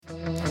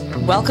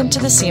Welcome to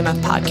the CMF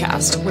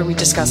podcast, where we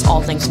discuss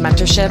all things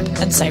mentorship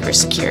and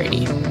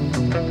cybersecurity.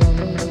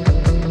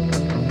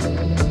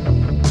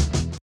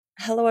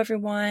 Hello,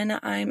 everyone.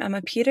 I'm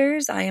Emma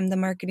Peters. I am the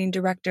marketing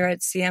director at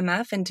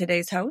CMF and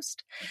today's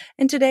host.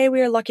 And today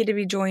we are lucky to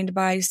be joined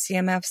by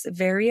CMF's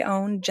very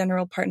own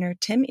general partner,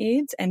 Tim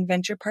Eads, and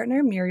venture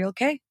partner, Muriel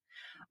Kay.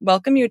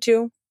 Welcome, you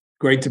two.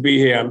 Great to be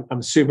here.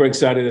 I'm super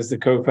excited as the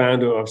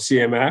co-founder of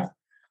CMF,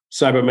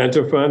 Cyber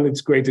Mentor Fund.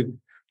 It's great to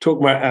talk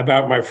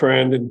about my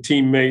friend and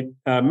teammate,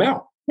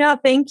 Mel. Yeah,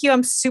 thank you.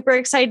 I'm super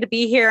excited to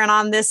be here and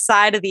on this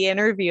side of the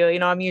interview. You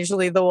know, I'm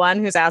usually the one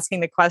who's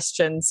asking the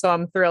questions, so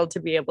I'm thrilled to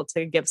be able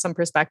to give some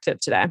perspective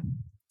today.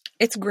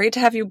 It's great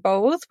to have you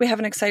both. We have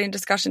an exciting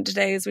discussion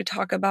today as we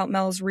talk about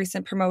Mel's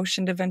recent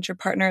promotion to venture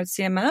partner at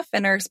CMF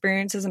and her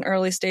experience as an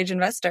early stage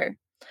investor.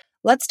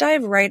 Let's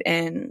dive right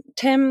in.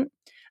 Tim,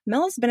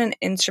 Mel's been an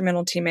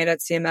instrumental teammate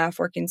at CMF,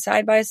 working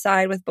side by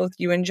side with both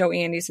you and Joe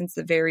Andy since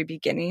the very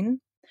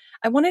beginning.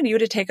 I wanted you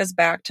to take us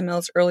back to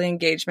Mel's early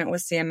engagement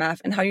with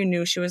CMF and how you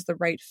knew she was the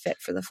right fit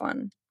for the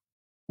fund.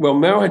 Well,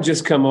 Mel had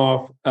just come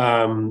off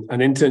an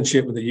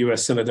internship with the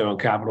U.S. Senator on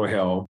Capitol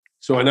Hill.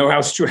 So I know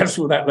how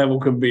stressful that level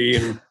can be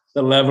and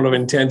the level of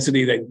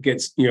intensity that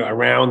gets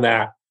around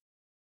that.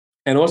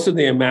 And also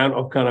the amount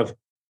of kind of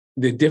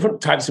the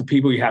different types of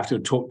people you have to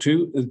talk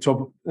to,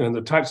 and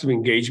the types of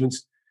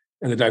engagements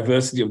and the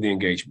diversity of the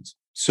engagements.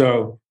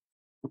 So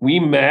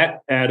we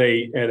met at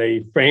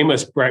a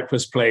famous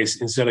breakfast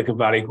place in Silicon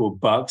Valley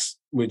called Bucks,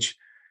 which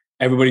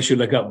everybody should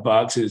look up.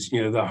 Bucks is,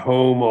 the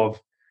home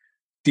of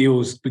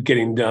deals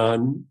getting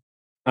done.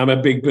 I'm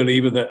a big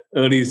believer that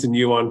early is the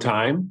new on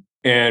time.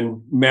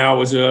 And Mel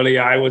was early,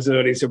 I was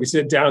early. So we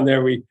sit down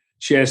there, we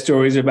share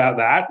stories about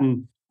that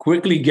and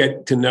quickly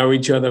get to know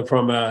each other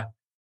from a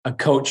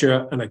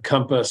culture and a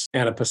compass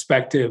and a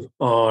perspective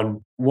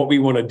on what we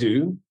want to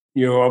do.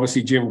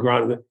 Obviously Jim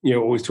Grant,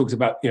 always talks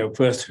about,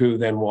 first who,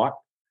 then what.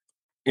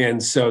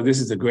 And so this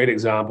is a great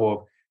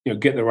example of,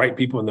 getting the right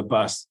people on the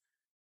bus,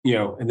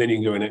 and then you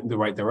can go in the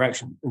right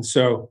direction. And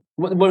so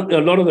a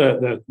lot of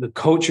the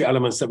culture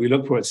elements that we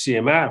look for at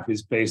CMF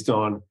is based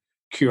on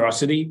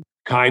curiosity,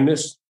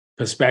 kindness,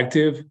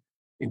 perspective,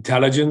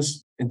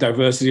 intelligence, and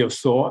diversity of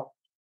thought.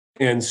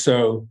 And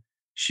so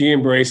she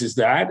embraces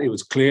that. It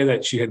was clear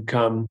that she had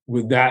come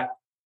with that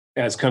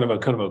as kind of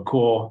a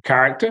core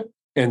character.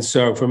 And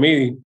so for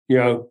me,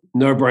 no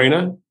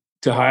brainer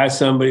to hire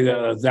somebody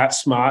that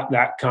smart,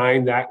 that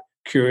kind, that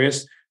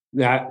curious,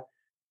 that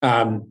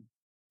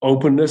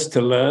openness to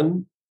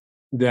learn,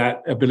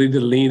 that ability to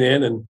lean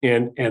in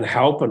and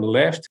help and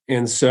lift.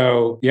 And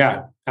so,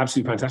 yeah,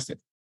 absolutely fantastic.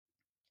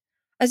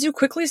 As you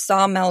quickly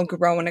saw Mel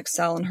grow and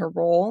excel in her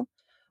role,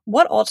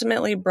 what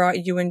ultimately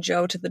brought you and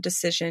Joe to the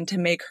decision to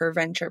make her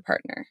venture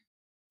partner?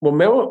 Well,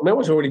 Mel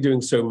was already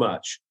doing so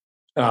much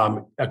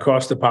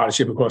across the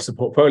partnership, across the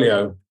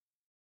portfolio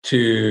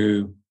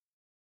to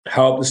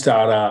help the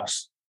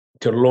startups,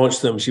 to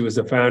launch them. She was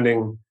the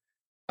founding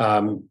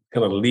kind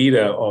of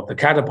leader of the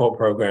Catapult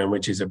program,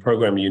 which is a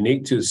program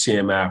unique to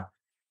CMF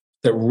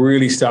that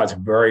really starts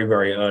very,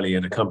 very early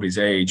at a company's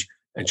age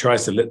and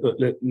tries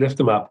to lift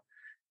them up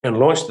and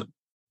launch them.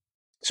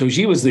 So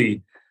she was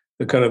the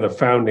kind of the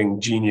founding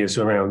genius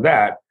around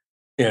that.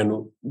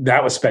 And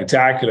that was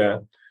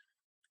spectacular.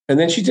 And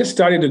then she just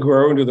started to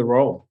grow into the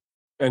role.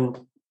 And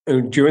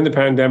during the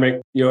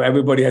pandemic,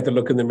 everybody had to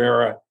look in the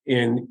mirror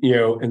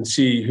and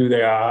see who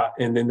they are.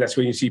 And then that's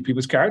when you see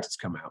people's characters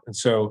come out. And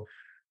so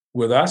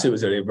with us, it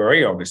was a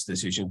very obvious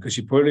decision because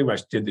she pretty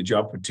much did the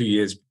job for 2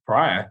 years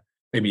prior,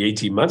 maybe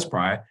 18 months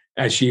prior,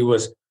 as she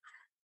was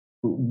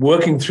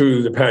working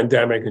through the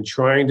pandemic and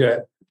trying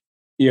to,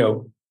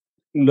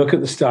 look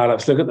at the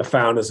startups, look at the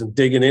founders and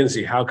digging in and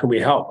see how can we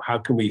help? How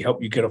can we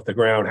help you get off the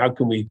ground? How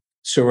can we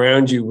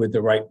surround you with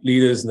the right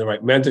leaders and the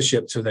right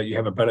mentorship so that you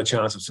have a better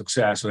chance of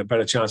success and a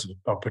better chance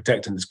of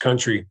protecting this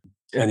country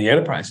and the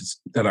enterprises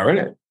that are in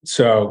it.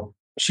 So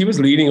she was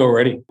leading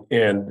already.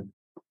 And,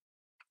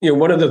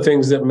 one of the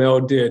things that Mel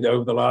did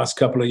over the last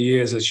couple of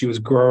years as she was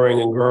growing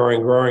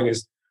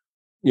is,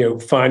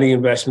 finding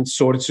investments,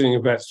 sourcing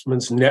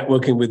investments,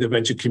 networking with the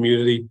venture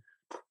community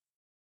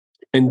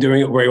and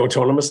doing it very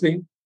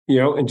autonomously,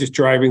 and just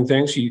driving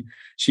things.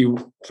 She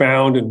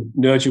found and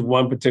nurtured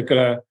one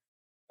particular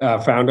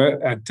founder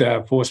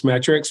at Force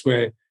Metrics,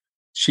 where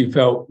she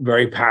felt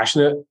very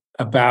passionate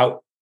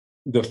about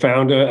the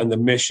founder and the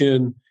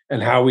mission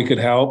and how we could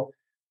help,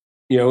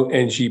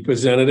 and she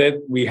presented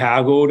it. We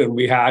haggled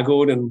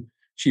and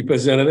she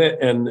presented it,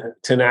 and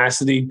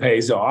tenacity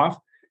pays off.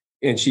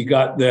 And she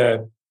got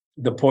the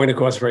point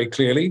across very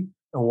clearly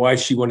on why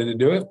she wanted to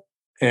do it.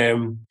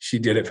 And she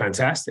did it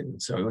fantastic.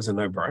 So it was a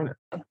no-brainer.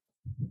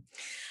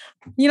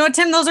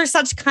 Tim, those are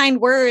such kind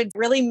words. It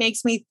really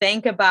makes me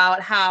think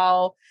about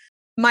how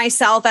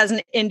myself as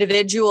an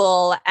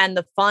individual and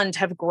the fund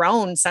have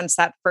grown since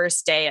that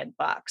first day at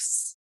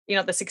Bucks.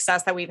 The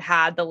success that we've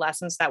had, the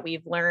lessons that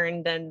we've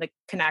learned, and the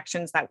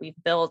connections that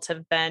we've built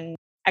have been,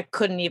 I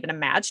couldn't even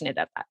imagine it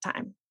at that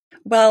time.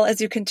 Well, as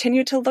you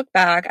continue to look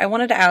back, I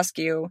wanted to ask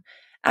you,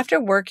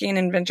 after working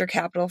in venture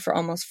capital for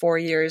almost 4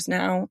 years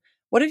now,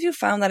 What have you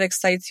found that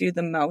excites you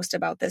the most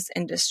about this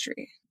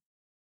industry?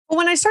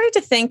 When I started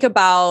to think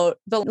about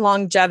the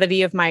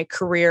longevity of my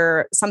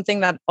career,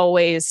 something that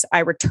always I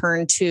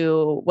returned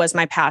to was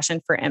my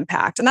passion for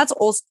impact. And that's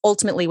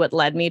ultimately what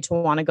led me to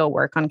want to go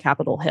work on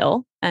Capitol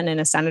Hill and in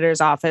a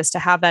senator's office to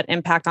have that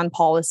impact on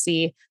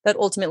policy that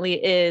ultimately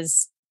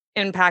is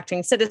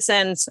impacting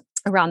citizens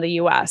around the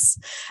US.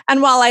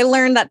 And while I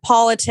learned that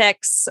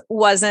politics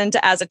wasn't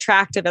as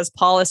attractive as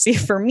policy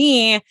for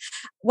me,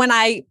 when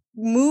I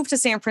moved to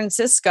San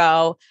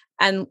Francisco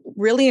and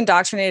really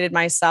indoctrinated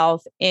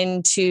myself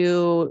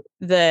into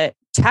the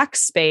tech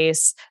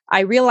space,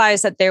 I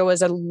realized that there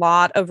was a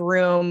lot of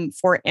room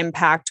for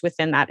impact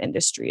within that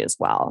industry as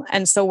well.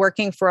 And so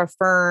working for a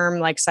firm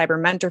like Cyber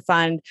Mentor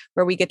Fund,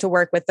 where we get to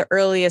work with the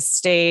earliest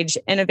stage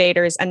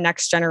innovators and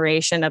next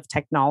generation of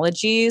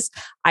technologies,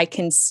 I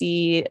can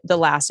see the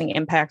lasting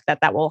impact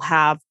that will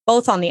have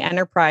both on the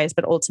enterprise,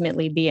 but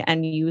ultimately the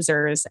end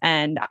users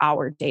and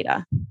our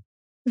data.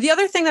 The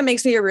other thing that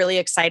makes me really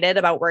excited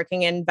about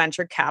working in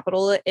venture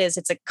capital is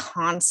it's a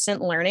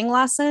constant learning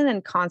lesson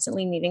and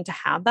constantly needing to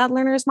have that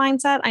learner's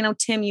mindset. I know,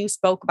 Tim, you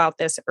spoke about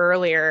this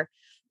earlier.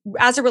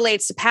 As it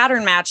relates to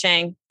pattern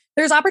matching,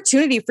 there's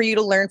opportunity for you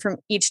to learn from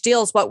each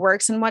deal what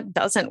works and what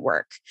doesn't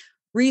work.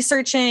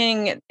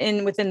 Researching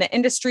within the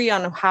industry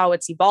on how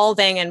it's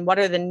evolving and what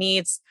are the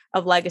needs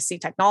of legacy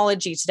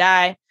technology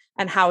today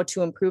and how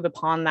to improve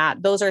upon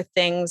that. Those are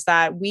things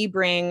that we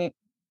bring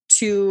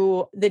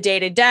to the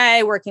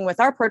day-to-day, working with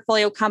our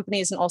portfolio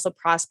companies and also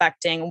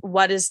prospecting.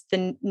 What is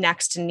the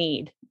next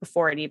need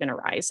before it even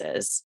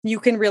arises? You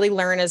can really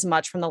learn as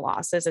much from the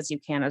losses as you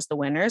can as the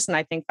winners. And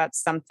I think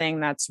that's something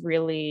that's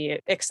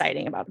really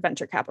exciting about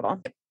venture capital.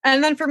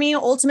 And then for me,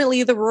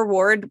 ultimately, the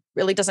reward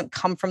really doesn't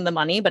come from the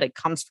money, but it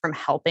comes from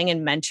helping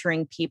and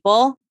mentoring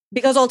people.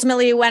 Because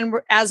ultimately,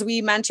 as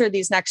we mentor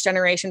these next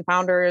generation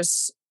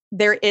founders,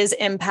 there is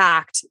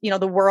impact.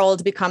 The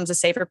world becomes a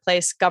safer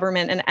place.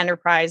 Government and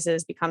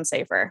enterprises become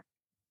safer.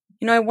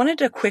 I wanted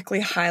to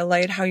quickly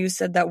highlight how you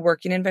said that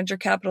working in venture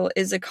capital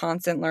is a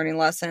constant learning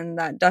lesson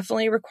that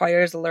definitely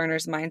requires a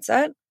learner's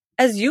mindset.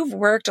 As you've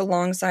worked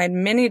alongside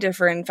many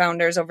different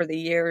founders over the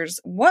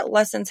years, what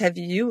lessons have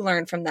you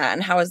learned from that,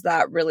 and how has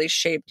that really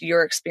shaped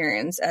your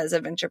experience as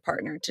a venture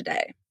partner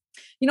today?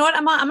 You know what?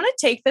 I'm going to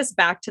take this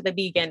back to the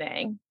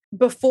beginning.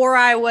 Before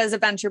I was a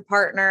venture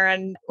partner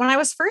and when I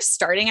was first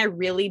starting, I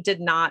really did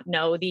not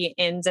know the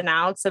ins and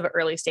outs of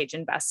early stage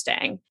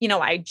investing.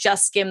 I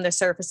just skimmed the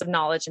surface of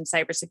knowledge in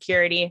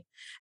cybersecurity.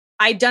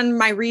 I'd done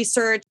my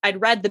research. I'd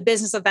read The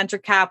Business of Venture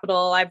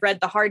Capital. I've read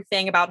The Hard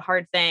Thing About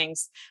Hard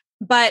Things.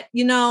 But,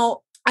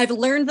 I've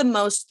learned the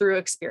most through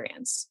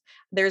experience.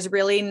 There's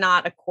really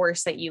not a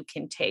course that you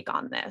can take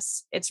on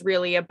this. It's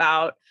really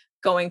about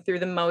going through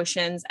the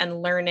motions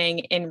and learning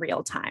in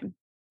real time.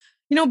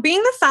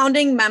 Being the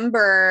founding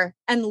member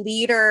and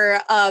leader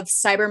of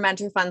Cyber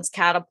Mentor Fund's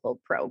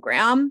Catapult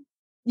program,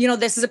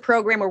 this is a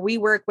program where we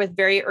work with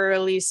very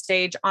early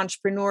stage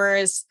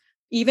entrepreneurs,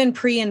 even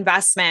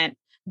pre-investment,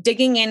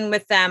 digging in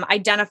with them,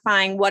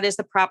 identifying what is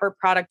the proper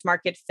product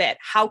market fit.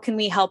 How can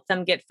we help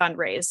them get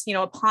fundraised?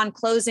 Upon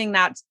closing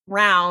that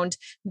round,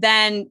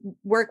 then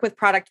work with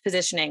product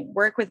positioning,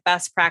 work with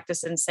best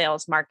practice in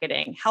sales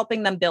marketing,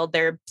 helping them build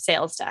their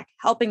sales deck,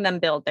 helping them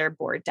build their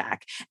board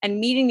deck,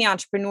 and meeting the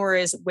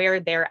entrepreneurs where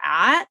they're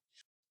at.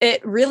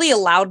 It really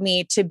allowed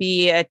me to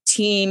be a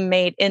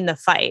teammate in the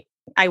fight.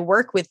 I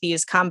work with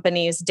these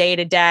companies day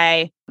to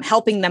day,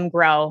 helping them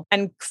grow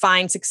and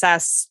find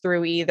success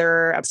through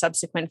either a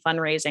subsequent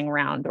fundraising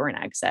round or an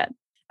exit.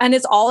 And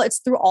it's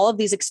through all of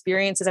these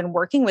experiences and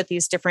working with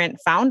these different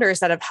founders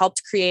that have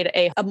helped create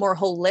a more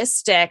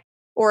holistic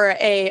or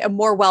a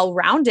more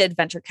well-rounded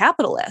venture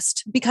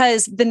capitalist,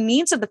 because the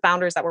needs of the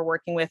founders that we're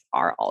working with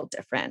are all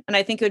different. And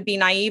I think it would be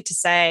naive to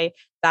say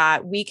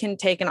that we can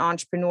take an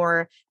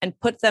entrepreneur and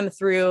put them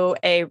through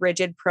a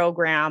rigid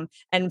program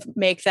and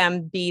make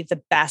them be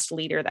the best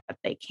leader that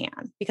they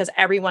can, because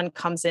everyone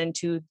comes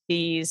into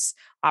these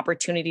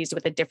opportunities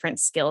with a different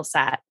skill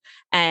set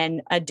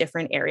and a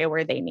different area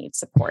where they need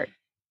support.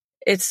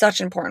 It's such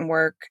important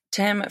work.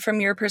 Tim,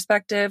 from your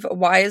perspective,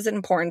 why is it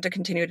important to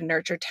continue to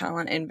nurture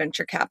talent in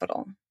venture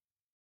capital?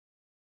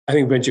 I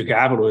think venture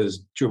capital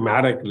is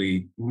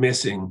dramatically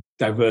missing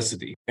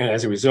diversity. And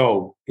as a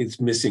result, it's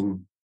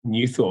missing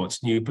new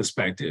thoughts, new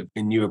perspective,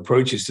 and new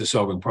approaches to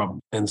solving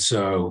problems. And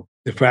so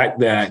the fact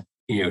that,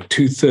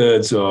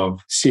 2/3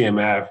 of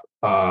CMF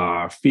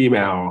are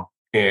female,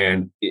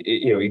 and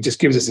it just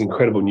gives us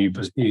incredible new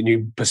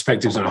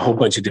perspectives on a whole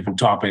bunch of different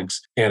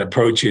topics and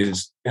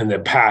approaches, and their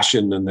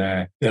passion and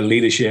their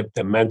leadership,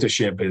 their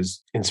mentorship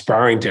is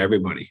inspiring to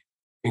everybody,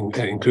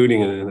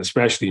 including and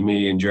especially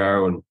me and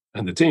Joe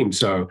and the team.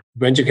 So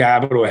venture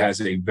capital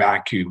has a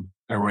vacuum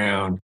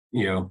around,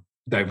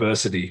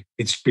 diversity.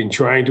 It's been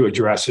trying to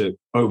address it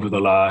over the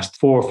last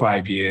 4 or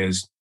 5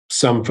 years.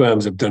 Some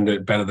firms have done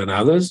it better than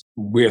others.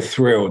 We're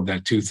thrilled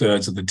that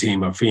 2/3 of the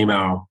team are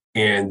female.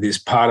 And this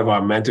part of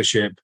our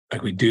mentorship,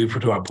 like we do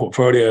to our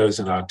portfolios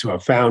and to our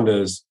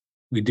founders,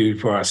 we do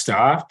for our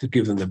staff to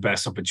give them the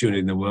best opportunity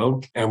in the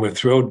world. And we're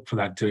thrilled for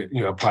that to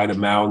apply to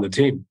Mel and the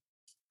team.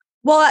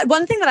 Well,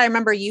 one thing that I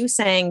remember you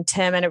saying,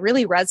 Tim, and it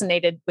really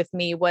resonated with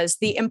me, was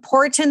the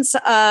importance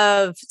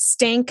of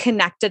staying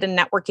connected and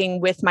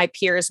networking with my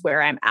peers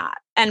where I'm at,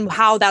 and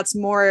how that's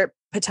more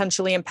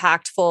potentially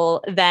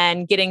impactful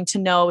than getting to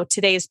know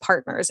today's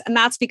partners. And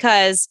that's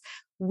because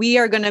we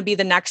are going to be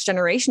the next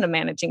generation of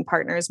managing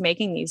partners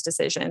making these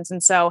decisions.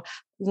 And so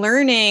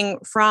learning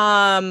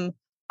from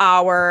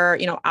our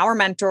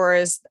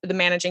mentors, the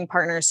managing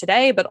partners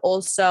today, but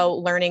also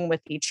learning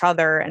with each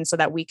other, and so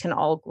that we can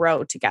all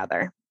grow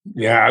together.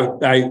 Yeah,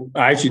 I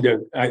actually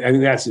don't. I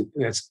think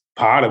that's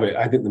part of it.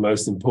 I think the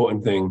most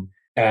important thing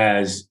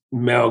as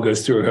Mel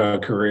goes through her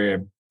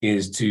career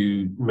is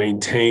to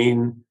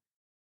maintain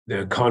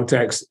the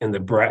context and the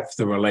breadth of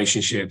the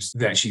relationships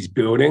that she's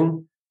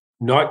building,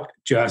 not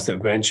just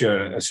at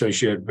venture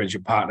associate, venture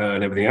partner,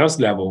 and everything else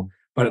level,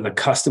 but at the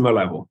customer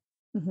level.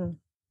 Mm-hmm.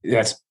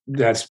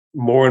 That's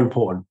more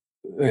important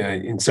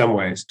in some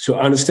ways. So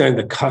understanding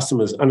the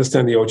customers,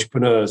 understanding the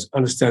entrepreneurs,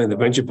 understanding the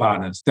venture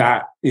partners,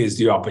 that is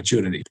the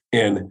opportunity.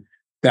 And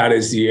that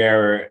is the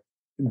area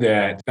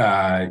that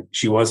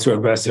she wants to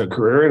invest her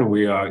career in. And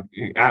we are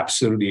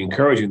absolutely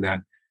encouraging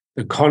that.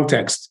 The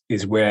context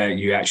is where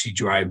you actually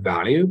drive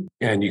value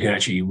and you can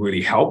actually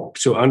really help.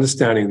 So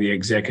understanding the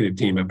executive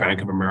team at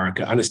Bank of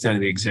America,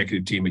 understanding the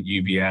executive team at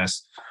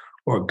UBS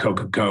or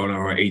Coca-Cola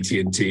or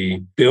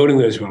AT&T, building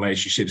those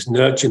relationships,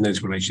 nurturing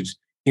those relationships,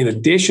 in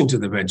addition to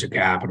the venture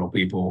capital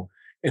people,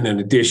 and in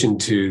addition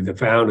to the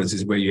founders,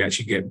 is where you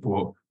actually get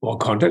more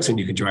context and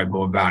you can drive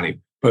more value,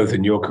 both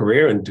in your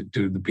career and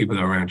to the people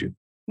that are around you.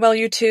 Well,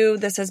 you two,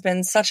 this has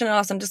been such an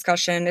awesome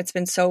discussion. It's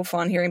been so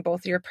fun hearing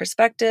both of your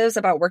perspectives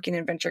about working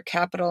in venture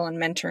capital and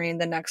mentoring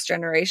the next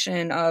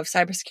generation of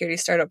cybersecurity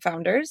startup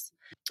founders.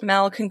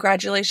 Mel,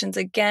 congratulations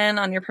again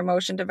on your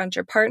promotion to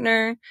venture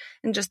partner.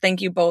 And just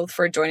thank you both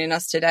for joining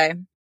us today.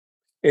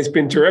 It's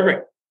been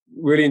terrific.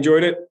 Really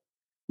enjoyed it.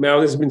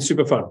 Mel, this has been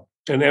super fun.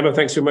 And Emma,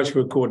 thanks so much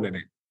for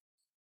coordinating.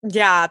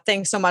 Yeah,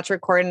 thanks so much for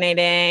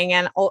coordinating.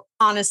 And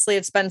honestly,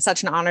 it's been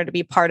such an honor to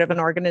be part of an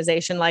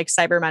organization like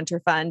Cyber Mentor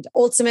Fund.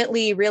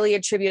 Ultimately, really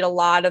attribute a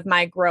lot of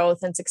my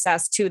growth and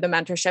success to the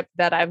mentorship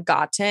that I've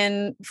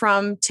gotten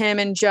from Tim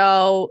and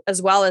Joe,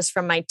 as well as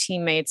from my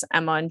teammates,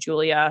 Emma and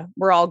Julia.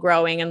 We're all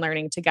growing and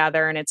learning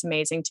together. And it's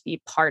amazing to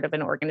be part of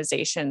an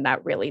organization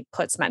that really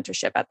puts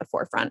mentorship at the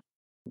forefront.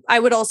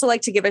 I would also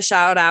like to give a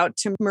shout out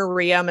to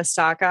Maria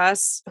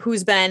Mastakas,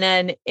 who's been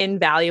an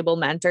invaluable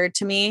mentor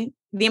to me.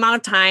 The amount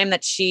of time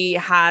that she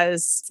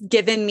has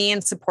given me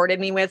and supported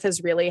me with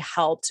has really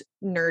helped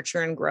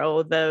nurture and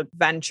grow the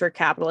venture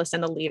capitalist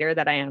and the leader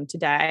that I am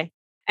today.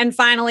 And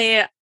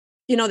finally,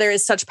 there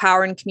is such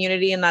power in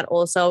community, and that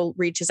also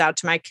reaches out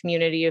to my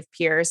community of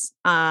peers,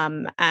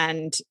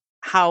 and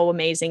how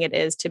amazing it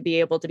is to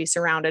be able to be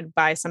surrounded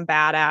by some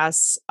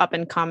badass up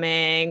and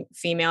coming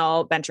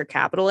female venture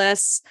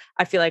capitalists.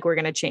 I feel like we're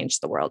going to change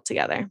the world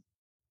together.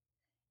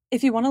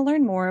 If you want to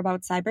learn more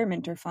about Cyber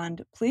Mentor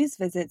Fund, please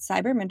visit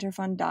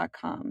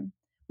cybermentorfund.com.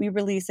 We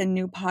release a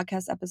new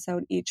podcast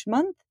episode each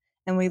month,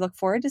 and we look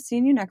forward to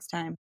seeing you next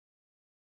time.